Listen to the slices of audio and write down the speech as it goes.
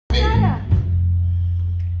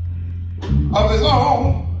of his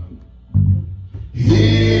own.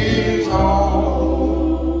 His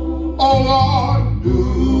own. Oh Lord, do.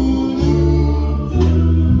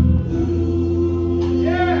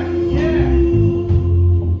 Yeah, yeah.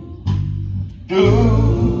 Do.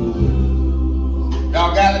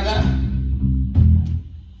 Y'all got it now?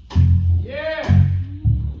 Yeah.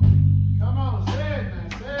 Come on, say it now,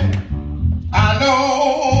 say it. I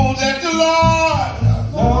know that the Lord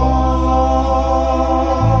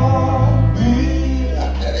will.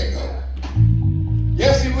 There they go.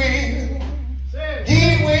 Yes, he will. Say it. He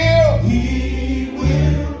will. He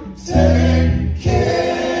will take care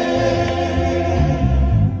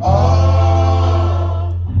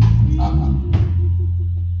of.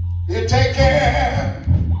 He'll take care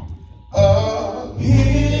of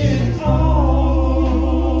his own.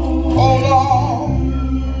 Oh Lord.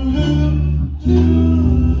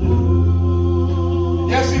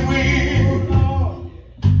 Yes, he will.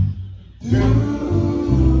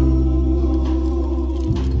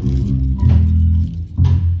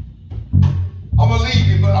 I'm gonna leave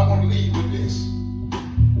you, but I want to leave with this.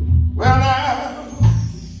 Well now,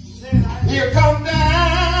 he'll come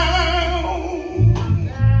down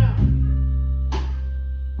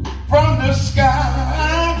from the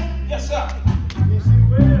sky. Yes, sir. Yes, he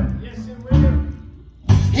will. Yes, he will.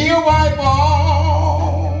 He'll wipe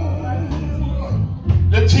all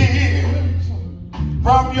the tears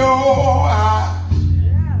from your eyes.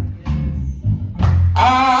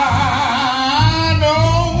 I know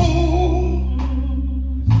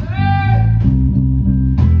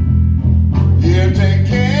he'll take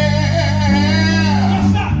care.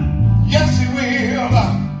 Yes, he will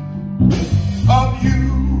of you.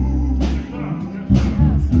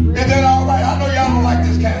 Is that all right? I know y'all don't like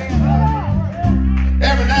this kind.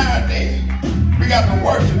 Every now and then, we got to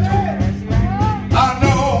worship to it. I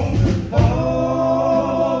know.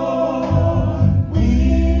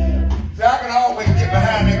 See, I can always get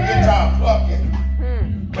behind that guitar plucking.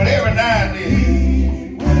 But every now and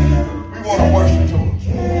then, we want to worship to it.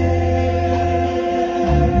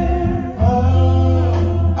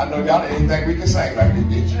 I know y'all didn't think we could sing like this,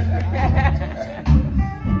 did you?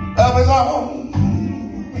 Of his own.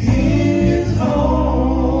 His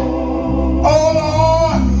own. Oh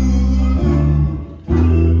Lord.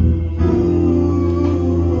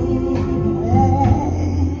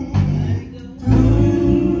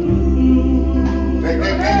 They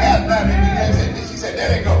got that. She said, there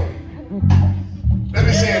they go. Let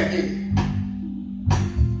me say it again.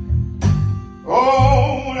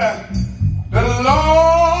 Oh, the Lord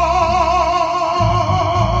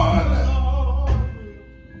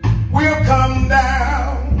will come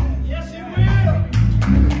down. Yes, he will.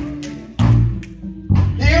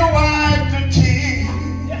 He'll wipe the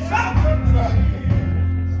tears Yes, sir.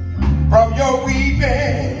 from your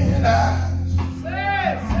weeping eyes. Say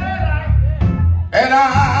it, say it. And I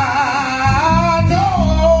know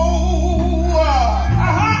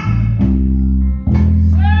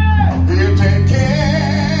he'll take care.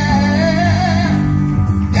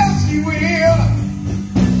 Yes, he will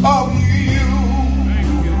of you.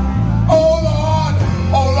 Oh Lord,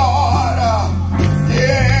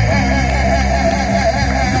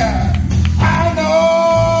 yeah. I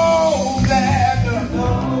know that the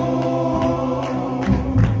Lord.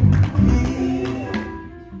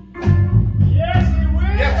 Yes, he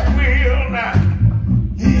will. Yes, he will now.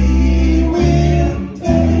 He will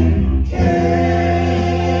take care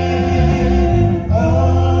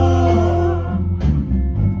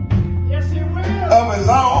Yes, he will. of his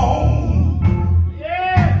own.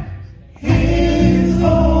 Yeah. His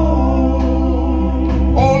own.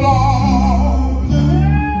 Oh Lord,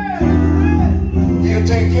 he'll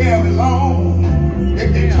take care of his own. If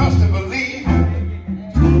they trust and believe.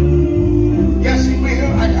 Yes, he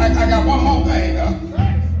will. I got one more thing.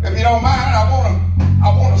 If you don't mind, I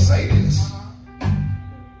wanna say this.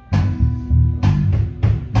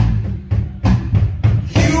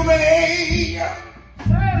 You may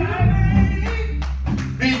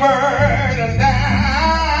be burdened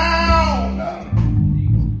down,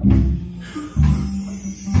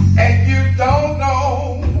 and you don't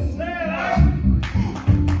know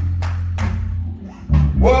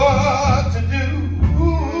what to do.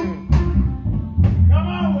 Come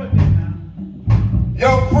on with it now.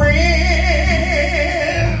 Your friends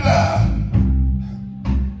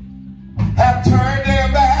have turned their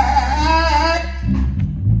back,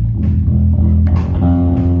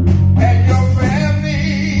 and your family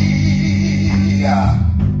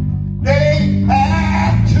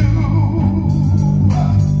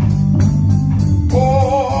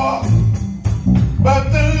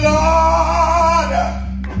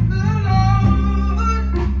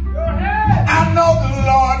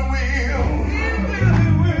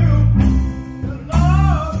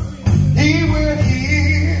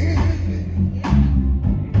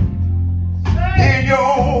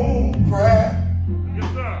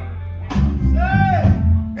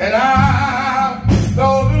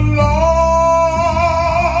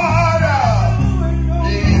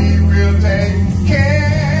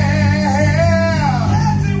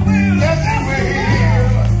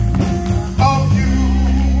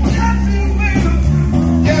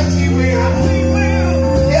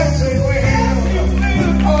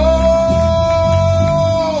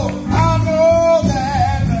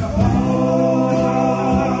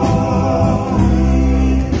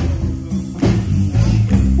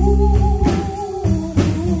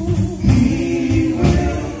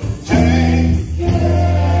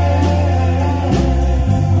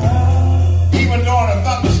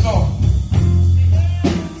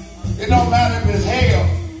don't matter.